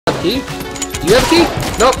Key? Do you have a key?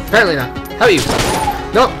 Nope, apparently not. How about you?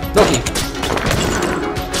 Nope, no key.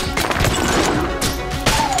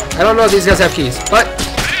 I don't know if these guys have keys, but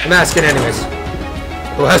I'm asking anyways.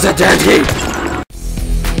 Who has that damn key?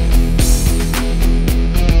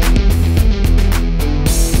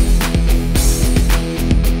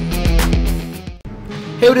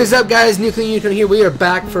 Hey, what is up, guys? Nuclear Unicorn here. We are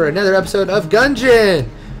back for another episode of Gungeon.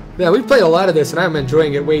 Man, we've played a lot of this, and I'm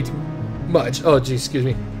enjoying it way too much. Oh, geez, excuse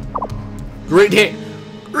me. Greetings.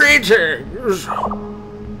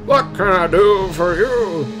 What can I do for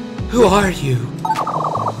you? Who are you?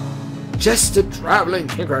 Just a traveling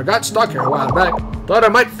tinker. I got stuck here a while back. Thought I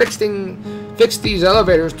might fix these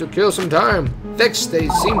elevators to kill some time. They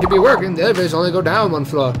seem to be working. The elevators only go down one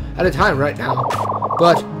floor at a time right now.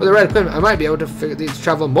 But with the right equipment, I might be able to figure these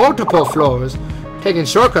travel multiple floors. Taking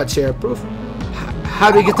shortcuts here. Proof.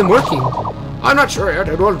 How do you get them working? I'm not sure yet.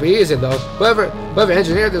 It won't be easy though. Whoever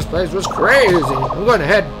engineered this place was crazy. I'm going to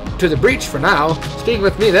head to the breach for now. Stick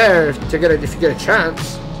with me there if you get a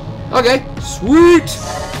chance. Okay, sweet.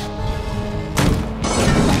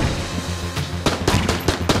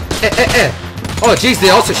 Oh, geez,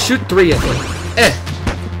 they also shoot 3 at me.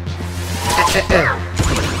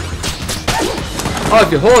 Oh,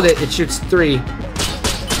 if you hold it, it shoots 3.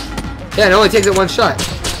 Yeah, it only takes it 1 shot.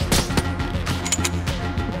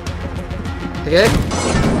 Okay.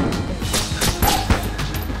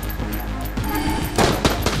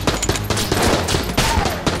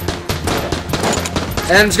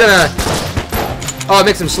 And it's gonna... Oh, it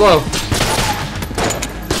makes him slow.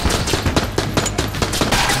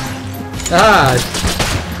 Ah.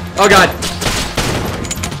 Oh god.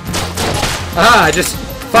 Ah, just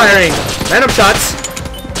firing random shots.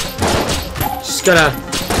 Just gonna...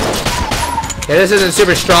 Okay, this isn't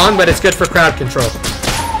super strong, but it's good for crowd control.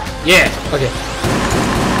 Yeah, okay.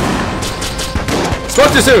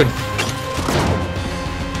 Spoke too soon.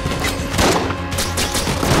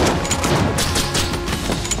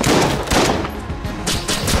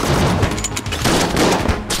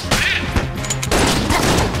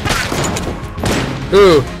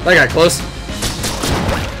 Ooh, that got close.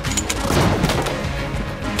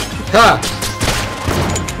 Ha!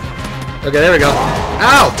 Okay, there we go.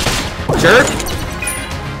 Ow! Jerk!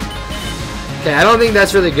 Okay, I don't think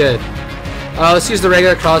that's really good. Let's use the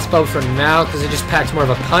regular crossbow for now, because it just packs more of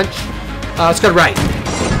a punch. Let's go right.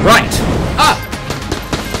 Right! Ah!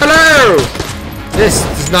 Hello! This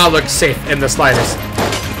does not look safe in the slightest.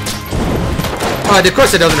 Of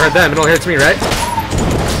course it doesn't hurt them, it only hurts me, right?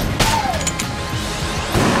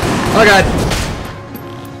 Oh god.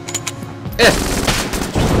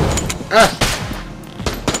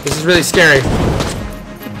 This is really scary.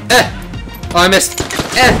 Oh, I missed.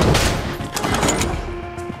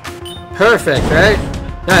 Perfect, right?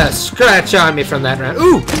 Not a scratch on me from that round.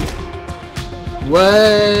 Ooh!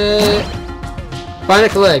 What?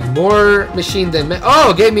 Bionic leg. More machine than...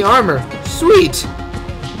 Oh, gave me armor. Sweet!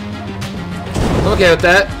 I'm okay with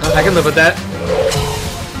that. I can live with that.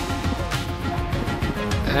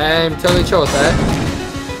 I'm totally chill with that.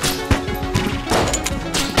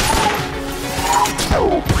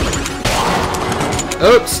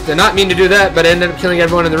 Oops, did not mean to do that, but I ended up killing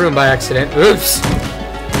everyone in the room by accident. Oops.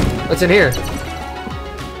 What's in here?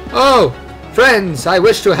 Oh, friends, I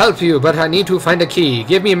wish to help you, but I need to find a key.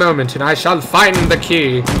 Give me a moment and I shall find the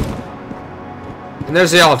key. And there's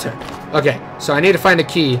the altar. Okay, so I need to find a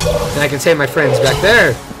key, and I can save my friends back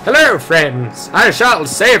there. Hello, friends. I shall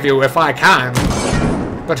save you if I can.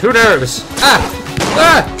 But who knows? Ah!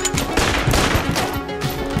 Ah!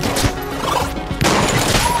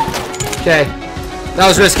 Okay. That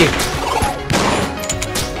was risky.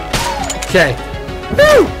 Okay.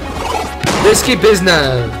 Woo! Risky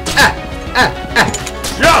business. Ah! Ah! Ah!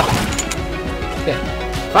 Yeah! Okay.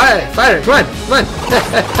 Fire! Fire! Come on! Come on!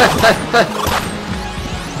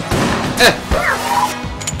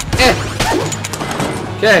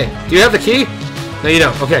 Okay. Do you have the key? No, you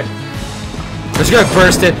don't. Okay. I'm just gonna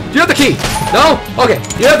burst it. Do you have the key? No? Okay.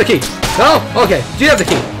 Do you have the key? No? Okay. Do you have the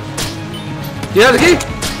key? Do you have the key?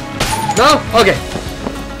 No? Okay.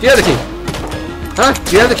 Do you have the key? Huh?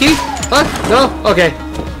 Do you have the key? Huh? No? Okay.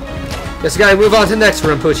 Guess I gotta move on to the next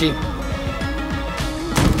room, Poochie.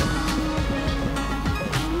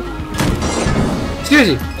 Excuse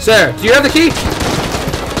me, sir. Do you have the key?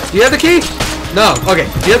 Do you have the key? No? Okay.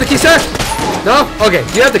 Do you have the key, sir? No? Okay.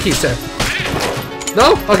 Do you have the key, sir?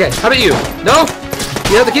 No? Okay. How about you? No?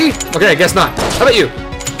 Do you have the key? Okay, I guess not. How about you?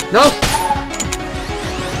 No?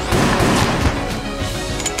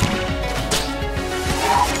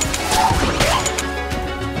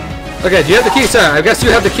 Okay, do you have the key, sir? I guess you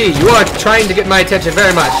have the key. You are trying to get my attention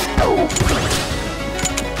very much.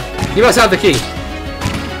 You must have the key.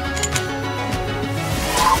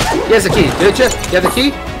 He has the key, didn't you? You have the key?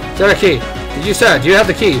 Is there a key? Did you, sir? Do you have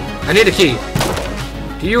the key? I need a key.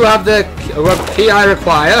 Do you have the key I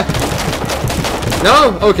require?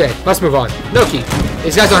 No? Okay, let's move on. No key.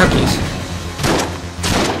 These guys don't have keys.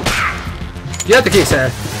 You have the key,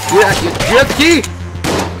 sir. Do you have the key?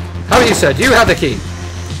 How about you, sir? Do you have the key?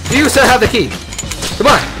 Do you, sir, have the key? Come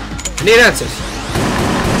on. I need answers.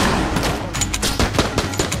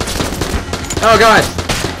 Oh, God.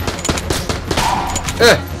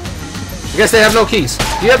 I guess they have no keys.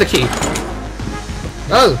 Do you have the key?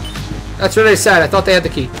 Oh. That's really sad. I thought they had the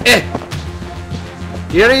key.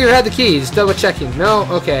 You don't even have the key. Just double checking. No?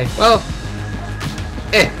 Okay. Well.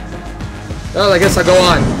 Well, I guess I'll go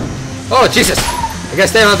on. Oh, Jesus. I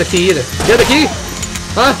guess they don't have the key either. You have the key?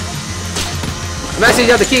 Huh? I'm asking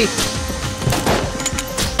you have the key.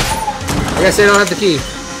 I guess they don't have the key.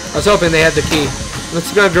 I was hoping they had the key.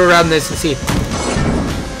 Let's go around this and see.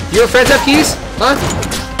 Your friends have keys? Huh?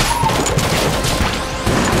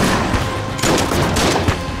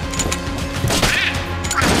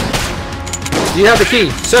 Do you have the key?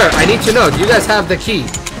 Sir, I need to know. Do you guys have the key?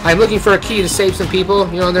 I'm looking for a key to save some people.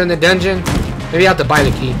 You know, they're in the dungeon. Maybe I have to buy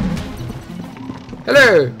the key.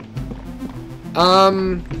 Hello!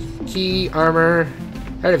 Key, armor.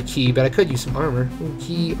 I don't have key, but I could use some armor. Ooh,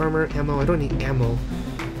 key, armor, ammo. I don't need ammo.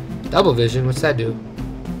 Double vision, what's that do?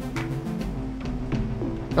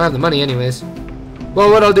 I don't have the money anyways. Well,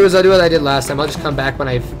 what I'll do is I'll do what I did last time. I'll just come back when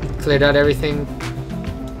I've cleared out everything.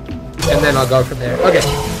 And then I'll go from there. Okay.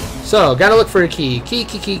 So, gotta look for a key. Key.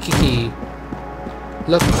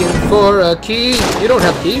 Looking for a key. You don't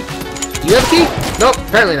have a key. Do you have a key? Nope,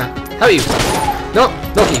 apparently not. How are you? Nope,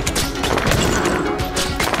 no key.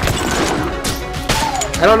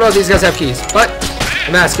 I don't know if these guys have keys, but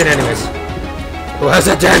I'm asking anyways. Who has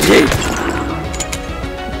that damn key?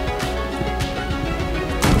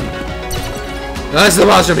 No, that's the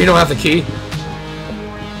washroom. You don't have the key.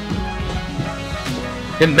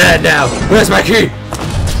 I'm mad now. Where's my key?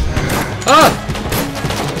 Ah!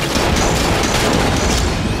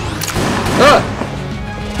 Ah!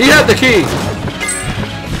 He had the key.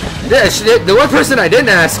 Yeah, the one person I didn't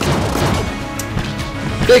ask.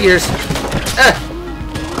 Figures.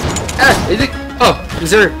 Is it? Oh, is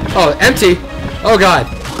there? Oh, empty. Oh God.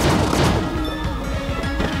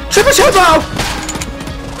 Triple turbo!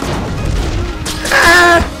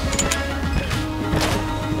 Ah!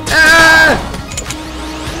 Ah!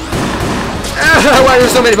 Ah! Why are there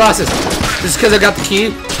so many bosses? Just because I got the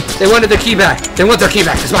key? They wanted their key back. They want their key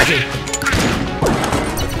back. It's my key.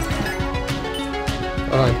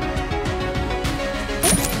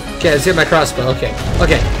 Okay, let's hit my crossbow. Okay.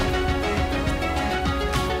 Okay,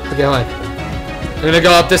 hold on. I'm gonna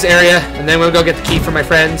go up this area, and then we'll go get the key from my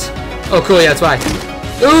friends. Oh, cool, yeah, that's why.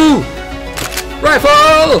 Ooh!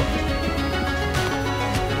 Rifle!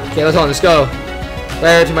 Okay, let's go.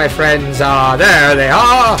 Where do my friends are? There they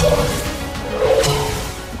are!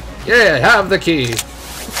 Yeah, have the key.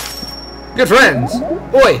 Good friends!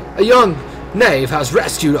 Oi, a young knave has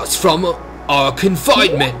rescued us from our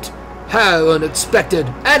confinement. How unexpected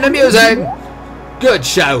and amusing! Good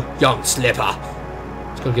show, young slipper.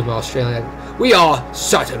 Let's go give him Australian. We are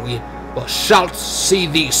certain we shall see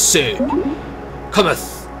thee soon.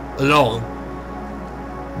 Cometh along,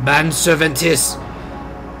 manservantis.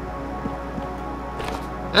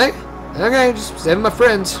 Okay, just saving my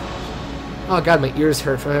friends. Oh God, my ears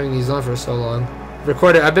hurt from having these on for so long.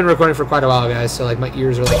 I've been recording for quite a while, guys. So like my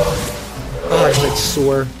ears are like, oh, it's like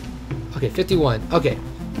sore. Okay, 51. Okay.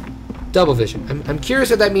 Double vision. I'm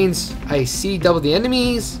curious if that means I see double the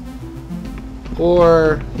enemies,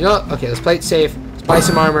 or you know. Okay, let's play it safe. Let's buy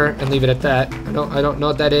some armor and leave it at that. I don't know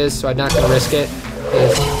what that is, so I'm not gonna risk it.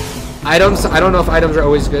 Items. I don't know if items are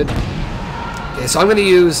always good. Okay, so I'm gonna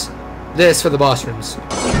use this for the boss rooms.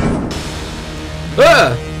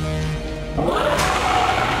 Ah!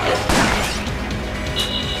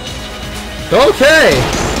 Okay.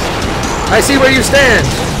 I see where you stand.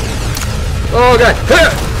 Oh God.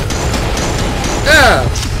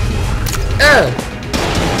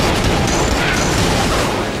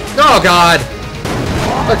 Oh God.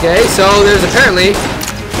 Okay, so there's apparently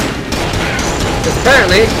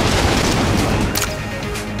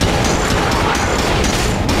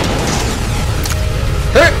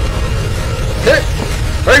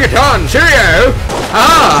bring it on, cheerio!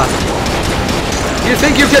 Ah! You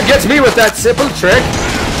think you could get me with that simple trick?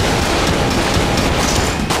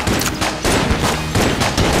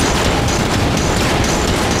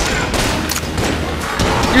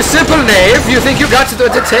 You simple knave! You think you got to do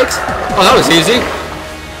what it takes? Oh, that was easy.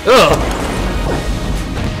 Ugh.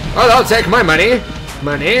 Oh, I'll take my money.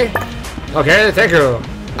 money. Okay, thank you.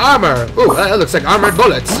 Armor. Ooh, that looks like armored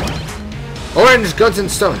bullets. Orange guns and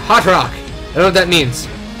stone. Hot rock. I don't know what that means.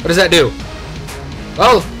 What does that do?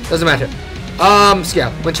 Well, doesn't matter.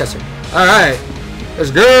 Yeah, Winchester. Alright.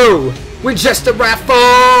 Let's go. Winchester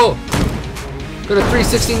rifle. Gonna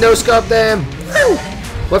 360 no scope them. Woo!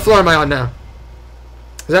 What floor am I on now?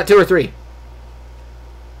 Is that 2 or 3?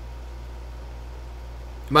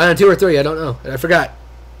 Am I on 2 or 3? I don't know. I forgot.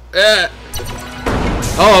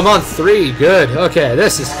 Oh, I'm on 3. Good. Okay,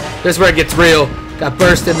 this is where it gets real. Got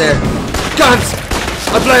burst in there. Guns!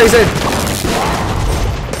 Ablazing!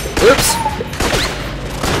 Oops.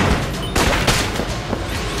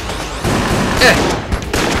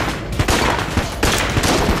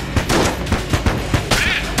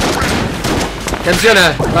 I'm just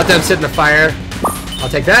gonna let them sit in the fire. I'll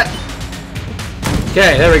take that.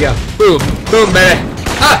 Okay, there we go. Boom. Boom, baby.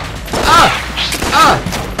 Ah! Ah! Ah!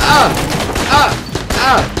 Ah! Ah!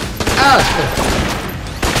 Ah! Ah!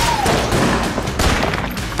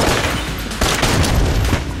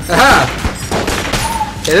 Aha!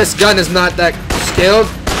 Okay, this gun is not that skilled.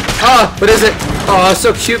 Oh, what is it? Oh, it's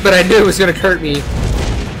so cute, but I knew it was gonna hurt me.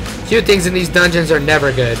 Cute things in these dungeons are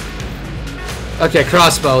never good. Okay,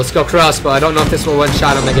 crossbow. Let's go crossbow. I don't know if this will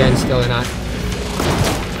one-shot him again still or not.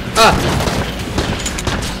 Ah!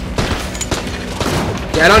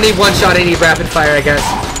 Yeah, I don't need one-shot. I need rapid fire, I guess.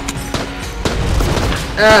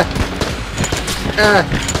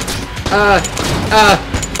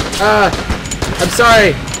 I'm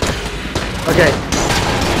sorry. Okay.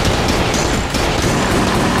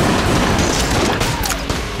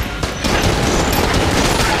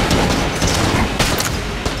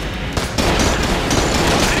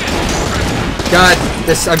 God,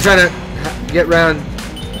 this, I'm trying to get around.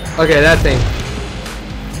 Okay, that thing.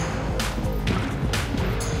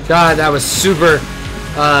 God, that was super,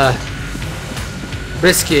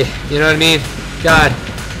 risky. You know what I mean? God.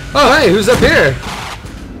 Oh, hey, who's up here?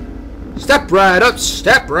 Step right up,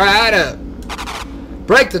 step right up.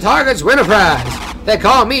 Break the targets, win a prize. They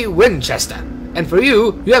call me Winchester. And for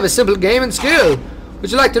you, you have a simple game and skill.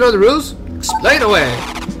 Would you like to know the rules? Explain away.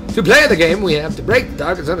 To play the game, we have to break the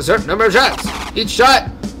targets on a certain number of shots. Each shot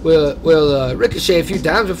will ricochet a few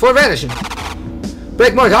times before vanishing.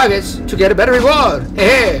 Break more targets to get a better reward.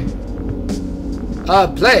 Hey, hey.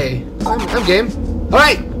 Play. I'm game. All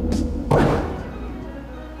right.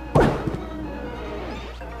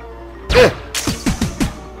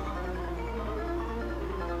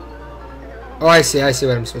 Oh, I see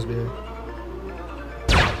what I'm supposed to be doing.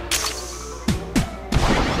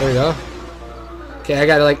 There we go. Okay, I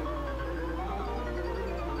gotta like...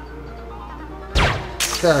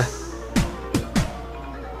 Oh!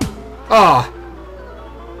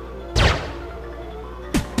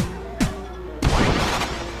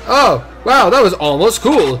 Oh! Wow, that was almost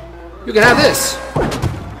cool! You can have this!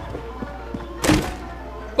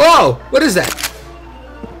 Whoa! What is that?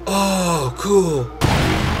 Oh, cool!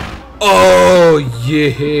 Oh,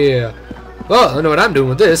 yeah! Well, I know what I'm doing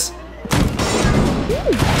with this.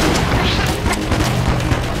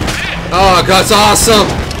 Oh, that's awesome!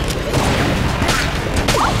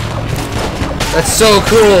 That's so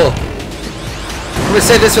cool! I'm gonna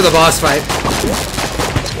save this for the boss fight.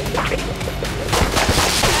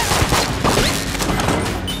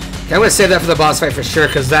 Okay, I'm gonna save that for the boss fight for sure,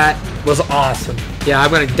 because that was awesome. Yeah,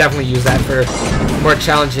 I'm gonna definitely use that for more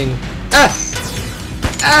challenging... Ah!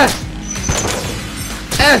 Ah!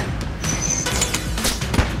 Ah!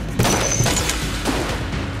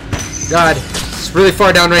 God, it's really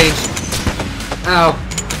far down range. Ow.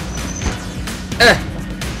 Eh.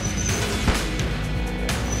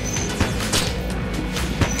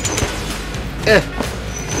 Eh.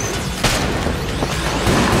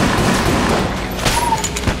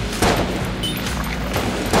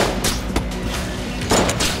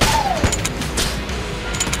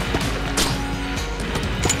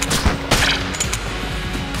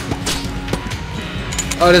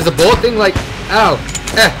 Oh, does the bullet thing like... Ow.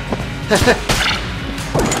 Eh.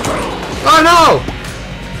 Oh no!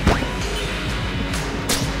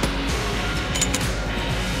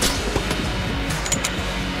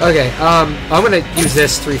 Okay, I'm gonna use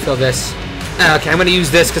this to refill this. Okay, I'm gonna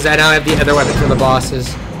use this because I now have the other weapon for the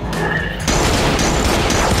bosses.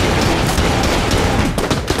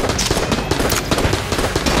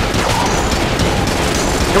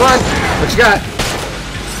 Come on, what you got?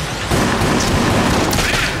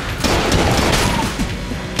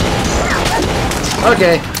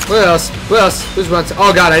 Okay, what else? Who else? Who's runs?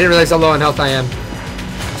 Oh god, I didn't realize how low on health I am.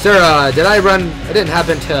 Sir, did I run? I didn't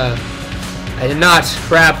happen to... I did not.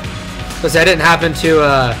 Crap. Because I didn't happen to,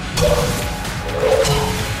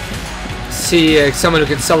 see someone who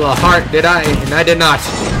could sell a heart, did I? And I did not.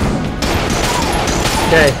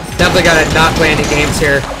 Okay, definitely gotta not play any games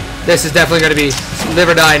here. This is definitely gonna be live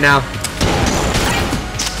or die now.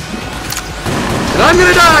 And I'm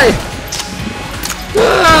gonna die!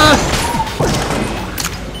 Ah!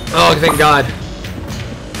 Oh, thank God.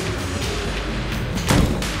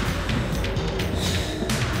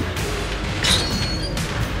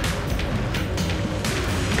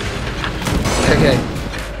 Okay.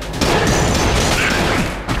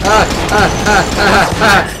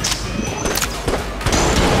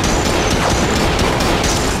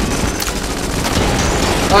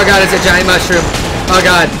 Oh God, it's a giant mushroom. Oh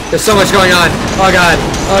God, there's so much going on. Oh God,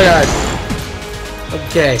 oh God.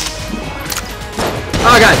 Okay.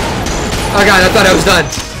 Oh God. Oh God, I thought I was done. I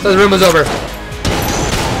thought the room was over.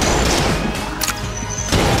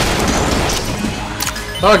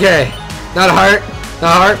 Okay. Not a heart.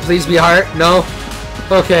 Not a heart. Please be a heart. No.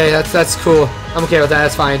 Okay, that's cool. I'm okay with that.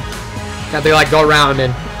 That's fine. Got to like go around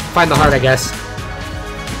and find the heart, I guess.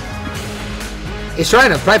 A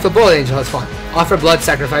shrine of prideful bullet angel has fun. Offer blood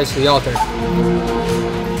sacrifice to the altar.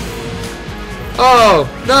 Oh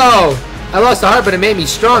no! I lost the heart, but it made me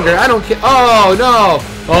stronger. I don't care. Oh no!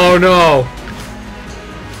 Oh no!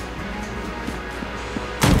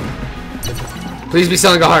 Please be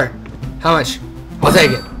selling a heart. How much? I'll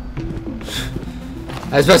take it.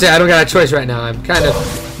 I was about to say I don't got a choice right now. I'm kind of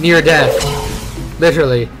near death,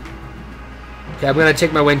 literally. Okay, I'm gonna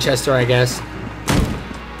take my Winchester, I guess.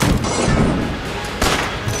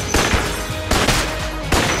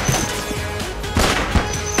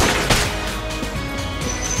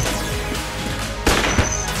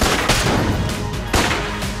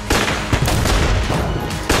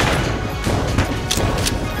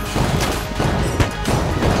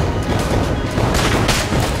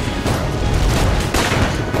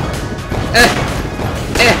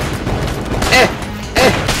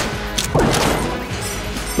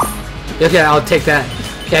 Okay, I'll take that.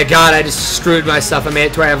 Okay, God, I just screwed myself. I made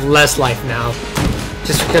it to where I have less life now.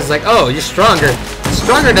 Just because, like, oh, you're stronger.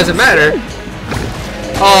 Stronger doesn't matter.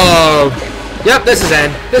 Oh. Yep, this is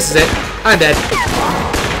end. This is it. I'm dead.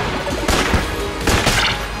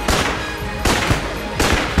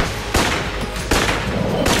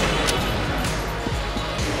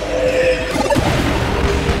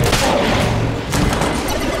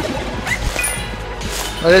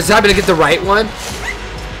 Oh, this happened to get the right one?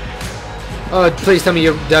 Oh, please tell me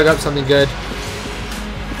you dug up something good.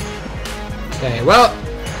 Okay, well,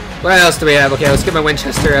 what else do we have? Okay, let's get my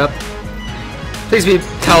Winchester up. Please be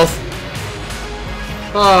health.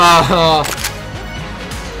 Oh.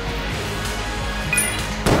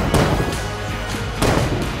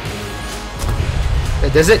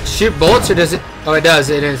 Does it shoot bullets or does it? Oh, it does.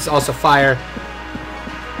 And it's also fire.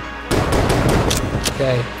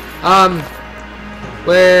 Okay.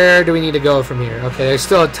 Where do we need to go from here? Okay, there's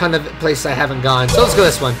still a ton of places I haven't gone. So let's go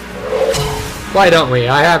this one. Why don't we?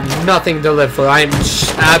 I have nothing to live for. I am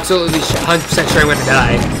absolutely 100% sure I'm going to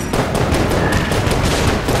die.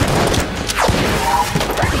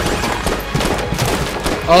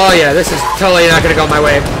 Oh yeah, this is totally not going to go my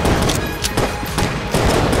way.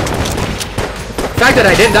 The fact that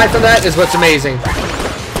I didn't die from that is what's amazing.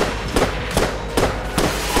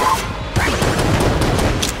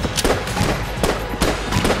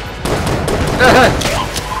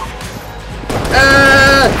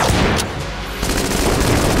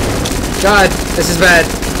 God, this is bad.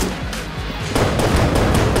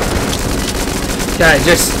 God,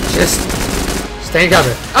 just stay in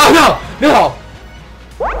cover. Oh no, no!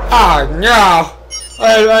 Oh no!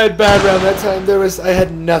 I had bad round that time. I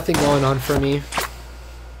had nothing going on for me.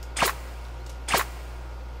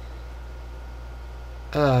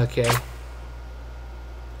 Okay.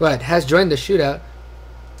 What? Has joined the shootout.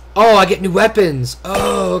 Oh, I get new weapons.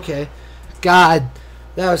 Oh, okay. God,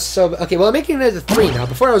 that was so... Okay, well, I'm making it a 3 now.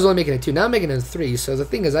 Before I was only making it 2. Now I'm making it a 3. So the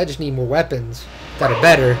thing is, I just need more weapons that are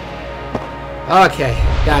better. Okay,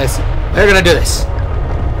 guys. We're going to do this.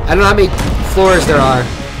 I don't know how many floors there are.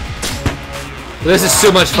 But this is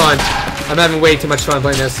so much fun. I'm having way too much fun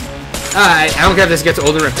playing this. I don't care if this gets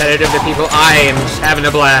old and repetitive to people. I am just having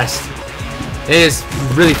a blast. It is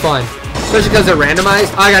really fun. Especially because they're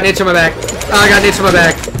randomized. Oh, I got an itch on my back. Oh, I got an itch on my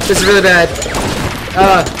back. This is really bad.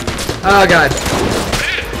 Oh, God.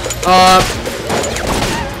 Oh,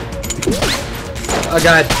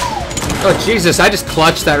 God. Oh, Jesus. I just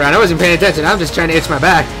clutched that round. I wasn't paying attention. I'm just trying to itch my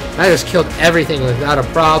back. I just killed everything without a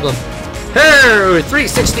problem. Hey,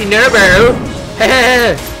 360 Nerbo.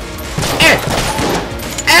 Hey,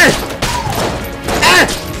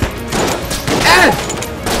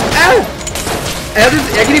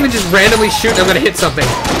 I can even just randomly shoot and I'm gonna hit something.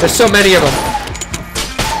 There's so many of them.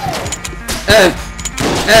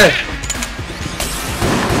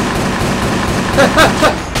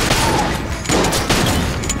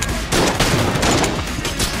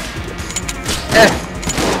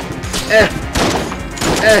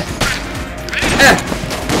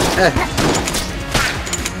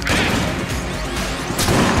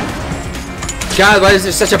 God, why is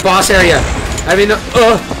there such a boss area? I mean,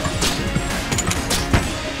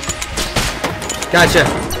 Gotcha.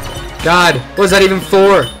 God, what was that even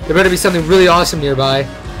for? There better be something really awesome nearby.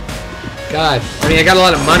 God. I mean, I got a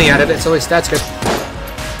lot of money out of it, so at least that's good.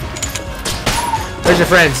 Where's your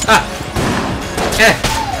friends? Ah!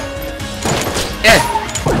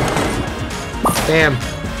 Bam.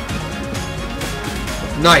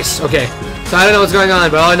 Nice. Okay. So I don't know what's going on,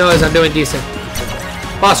 but all I know is I'm doing decent.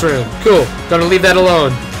 Boss room. Cool. Gonna leave that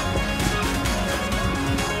alone.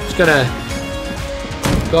 Just gonna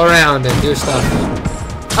go around and do stuff.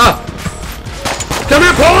 Oh! Come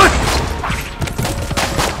here, boy!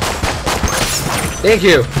 Thank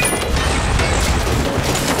you.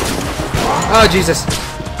 Oh, Jesus.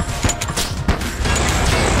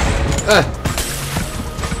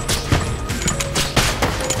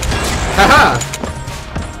 Haha!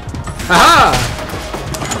 Haha!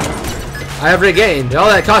 I have regained. All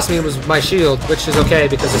that cost me was my shield, which is okay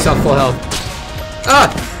because it's at full health. Ah!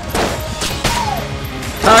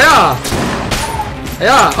 Hiya!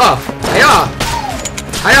 Hiya! Oh! Hiya!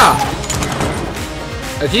 Hiya!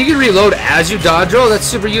 If you can reload as you dodge roll, that's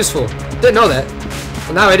super useful. Didn't know that.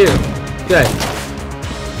 Well, now I do. Good.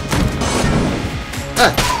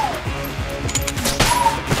 Ah!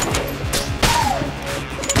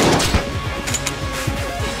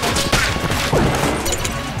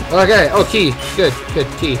 Okay. Oh, key. Good. Good.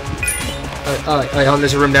 Key. Oh,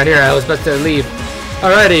 there's a room down here. I was about to leave.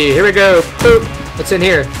 Alrighty. Here we go. Boop. What's in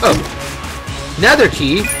here? Oh. Nether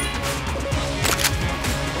key.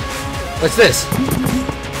 What's this?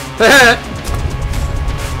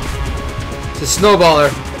 It's a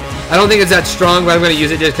snowballer. I don't think it's that strong, but I'm going to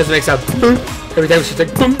use it just because it makes a boom. Every time she's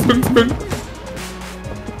like boom, boom, boom.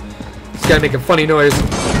 It's got to make a funny noise.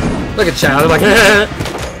 Look at child. I'm like,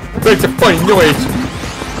 makes a funny noise.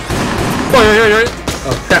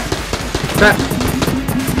 Oh, crap. Crap.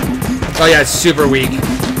 Oh, yeah, it's super weak.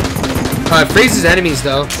 It freezes enemies,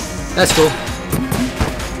 though. That's cool.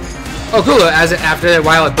 Oh, cool. After a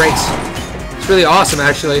while, it breaks. It's really awesome,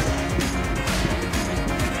 actually.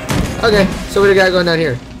 Okay, so what do we got going down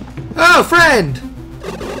here? Oh, friend!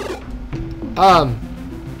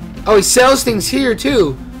 Oh, he sells things here,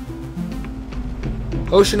 too.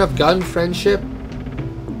 Ocean of Gun Friendship.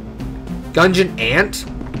 Gungeon Ant.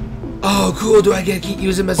 Oh, cool. Do I get to keep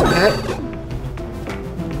using him as a pet?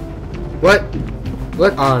 What?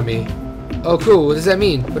 What army? Oh, cool. What does that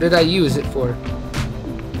mean? What did I use it for?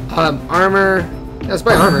 Armor. That's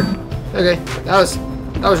my armor. Okay, that was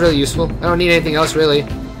really useful. I don't need anything else, really.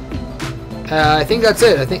 I think that's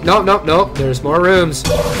it. I think nope. There's more rooms.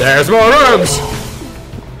 There's more rooms.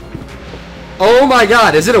 Oh my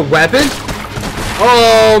God! Is it a weapon?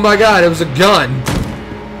 Oh my God! It was a gun.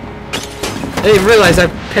 I didn't even realize I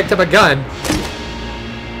picked up a gun.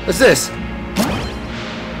 What's this?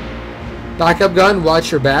 Backup gun.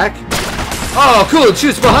 Watch your back. Oh, cool! It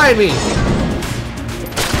shoots behind me.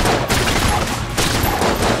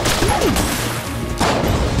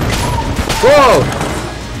 Whoa!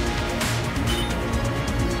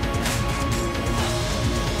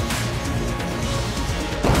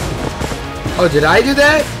 Oh, did I do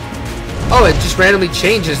that? Oh, it just randomly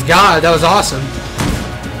changes. God, that was awesome.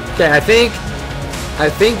 Okay, I think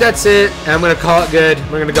that's it. And I'm gonna call it good.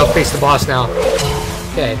 We're gonna go face the boss now.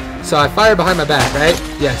 Okay, so I fire behind my back, right?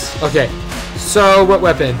 Yes. Okay. So, what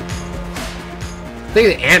weapon? I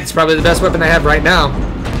think the ant's probably the best weapon I have right now.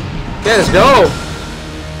 Okay, let's go.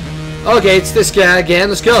 Okay, it's this guy again.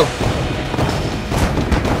 Let's go.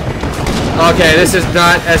 Okay, this is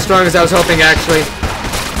not as strong as I was hoping, actually.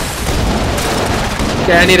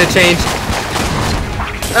 Okay, I need a change.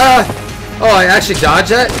 Oh, I actually dodged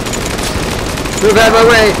that? Move out of my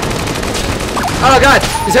way. Oh, God,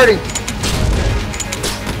 he's hurting.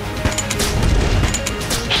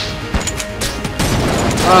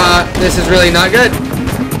 This is really not good.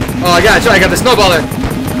 Oh, I got the snowballer.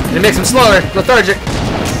 And it makes him slower, lethargic.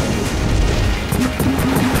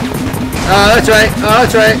 That's right. Oh,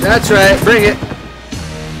 that's right. That's right. Bring it.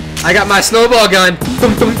 I got my snowball gun.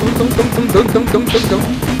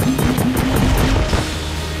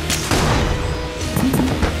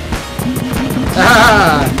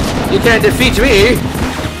 Ah! You can't defeat me.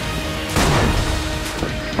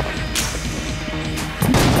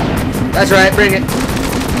 That's right, bring it.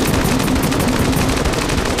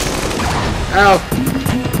 Ow.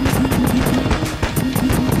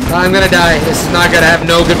 I'm gonna die. This is not gonna have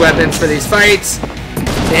no good weapons for these fights.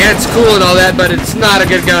 Yeah, it's cool and all that, but it's not a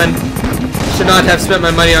good gun. Should not have spent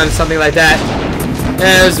my money on something like that.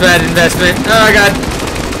 Yeah, it was a bad investment. Oh god.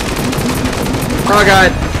 Oh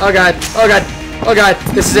god. Oh god. Oh god. Oh god.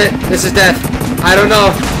 This is it. This is death. I don't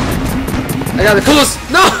know. I got the coolest.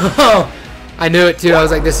 No! I knew it too. I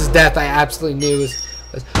was like, this is death. I absolutely knew it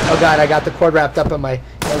was. Oh god, I got the cord wrapped up on my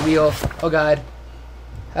wheel. Oh god.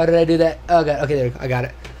 How did I do that? Oh god. Okay, there we go. I got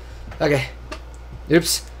it. Okay.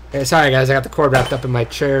 Oops. Okay, sorry guys, I got the cord wrapped up in my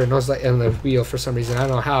chair and it was like in the wheel for some reason. I don't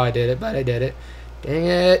know how I did it, but I did it. Dang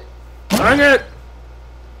it. Dang it!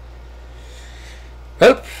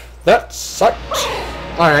 Well, that sucked.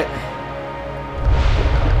 Alright.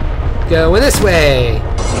 Going this way.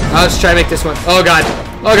 I'll just try to make this one. Oh god.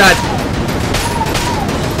 Oh god.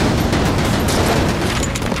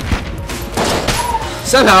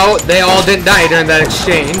 Somehow, they all didn't die during that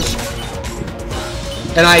exchange.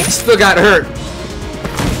 And I still got hurt.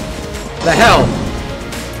 The hell?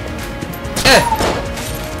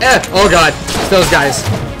 Oh god. It's those guys.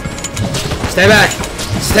 Stay back.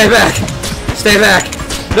 Stay back. Stay back.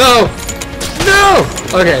 No. No.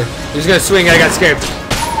 Okay. He was gonna swing and I got scared.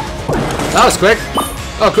 That was quick.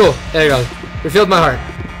 Oh cool. There you go. Refilled my heart.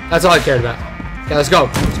 That's all I cared about. Okay, let's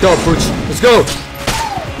go. Let's go, Pooch. Let's go.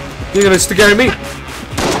 You gonna scare me?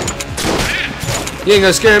 You ain't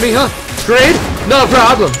gonna scare me, huh? Grenade? No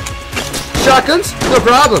problem. Shotguns? No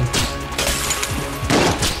problem.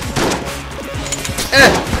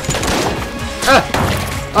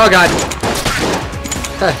 Oh god.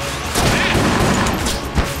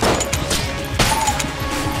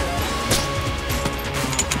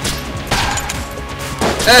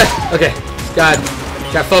 Okay. God.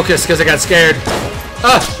 Got focused because I got scared.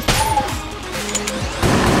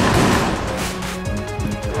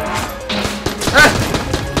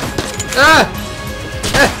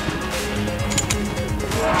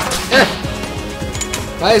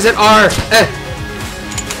 Why is it R?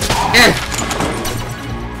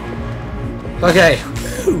 Okay.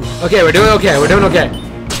 Okay, we're doing okay. We're doing okay.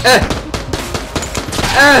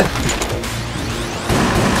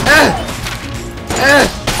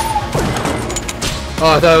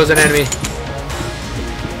 Oh, I thought it was an enemy.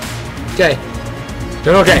 Okay.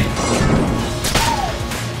 Doing okay.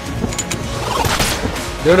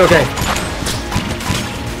 Doing okay.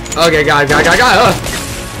 Okay, God.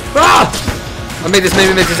 I'll maybe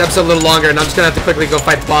make this episode a little longer, and I'm just gonna have to quickly go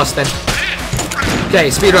fight the boss then. Okay,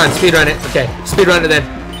 speed run it. Okay, speed run it then.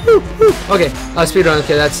 Okay, speed run.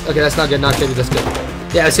 Okay, that's not good. Not good. That's good.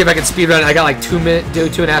 Yeah, let's see if I can speed run it. I got like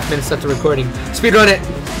 2.5 minutes left of recording. Speed run it.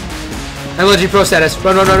 MLG Pro status.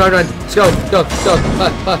 Run. Let's go.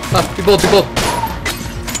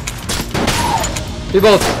 Be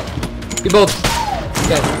bold.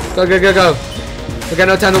 Okay, go. We got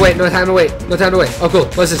no time to wait. Oh, cool.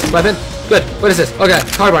 What's this? Weapon? Good. What is this? Okay,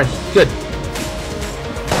 carbine. Good.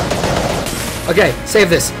 Okay, save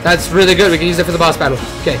this. That's really good. We can use it for the boss battle.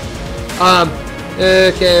 Okay.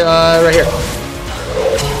 Right here.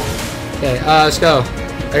 Okay, let's go.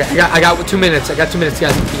 Okay, I got 2 minutes. I got 2 minutes,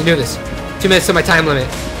 guys. We can do this. 2 minutes to my time limit.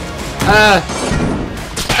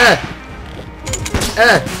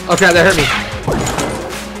 Oh crap, that hurt me.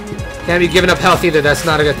 Can't be giving up health either. That's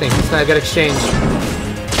not a good thing. It's not a good exchange.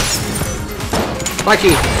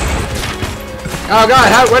 Mikey. Oh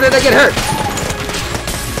god, where did I get hurt?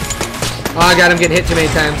 Oh god, I'm getting hit too many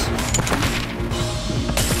times.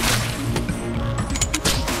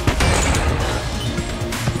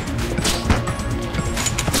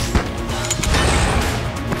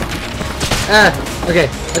 Okay.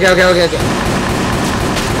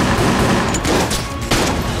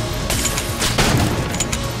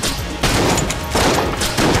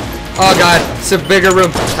 Oh god, it's a bigger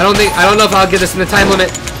room. I don't know if I'll get this in the time limit.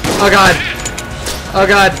 Oh god.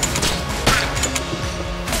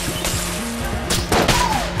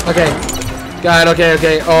 Okay. God,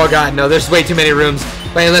 okay. Oh god, no, there's way too many rooms.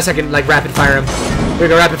 Wait, unless I can like rapid fire him. Here we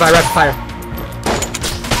go, rapid fire.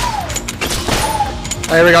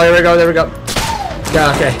 Oh, here we go.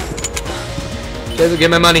 Yeah, okay. Get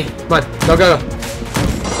my money. Come on, go.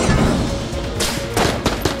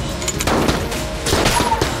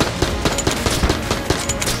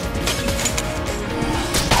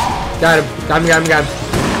 Got him.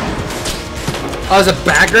 Oh, is it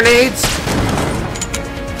back grenades?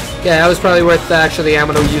 Yeah, that was probably worth actually the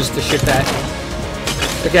ammo to use to shoot that.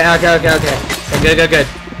 Okay. Good.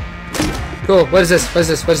 Cool. What is this? What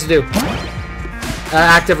does it do?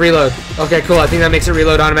 Active reload. Okay, cool. I think that makes it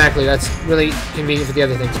reload automatically. That's really convenient for the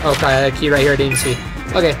other things. Okay, I had a key right here I didn't see.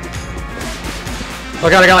 Okay. Oh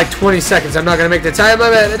god, I got like 20 seconds. I'm not gonna make the time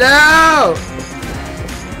limit. No!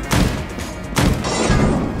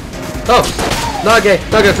 Oh! Not a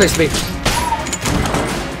good place to be.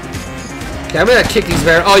 Okay, I'm gonna kick these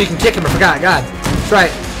barrels. Oh, you can kick him. I forgot. God. That's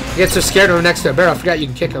right. I get so scared when I'm next to a barrel. I forgot you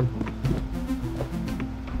can kick him.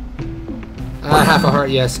 Half a heart,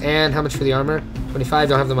 yes. And how much for the armor? 25.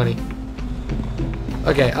 Don't have the money.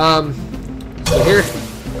 Okay, so here.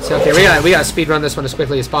 So, okay, we gotta speed run this one as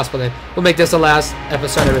quickly as possible then. We'll make this the last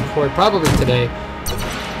episode I record, probably today.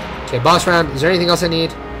 Okay, boss round. Is there anything else I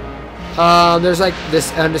need? There's like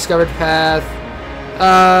this undiscovered path.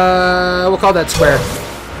 We'll call that square.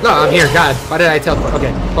 No, I'm here. God, why did I teleport?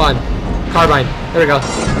 Okay, hold on. Carbine. There we go.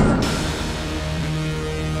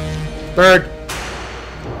 Bird.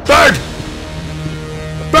 Bird!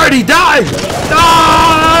 Birdie, die!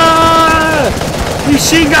 Ah!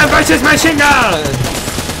 Machine gun versus machine gun!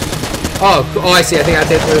 Oh, I see. I think I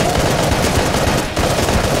did move.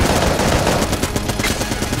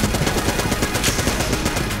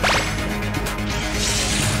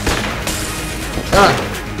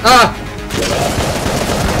 Ah!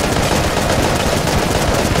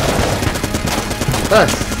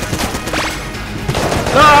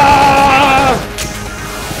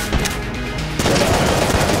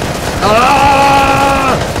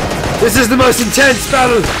 This is the most intense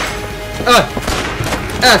battle.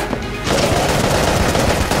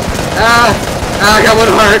 I got one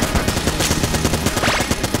heart.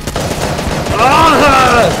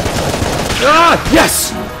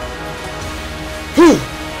 Yes.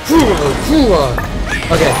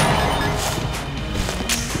 Okay.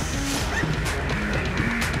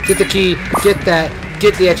 Get the key. Get that.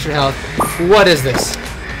 Get the extra health. What is this?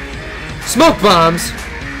 Smoke bombs.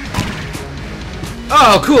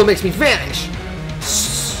 Oh, cool. It makes me vanish.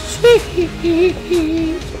 Sweet.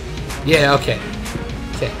 Yeah. Okay.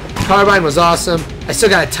 Okay. Carbine was awesome. I still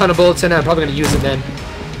got a ton of bullets in it. I'm probably gonna use it then.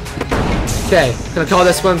 Okay. Gonna call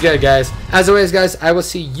this one good, guys. As always, guys, I will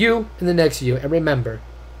see you in the next video. And remember,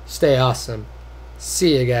 stay awesome.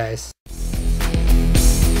 See you guys.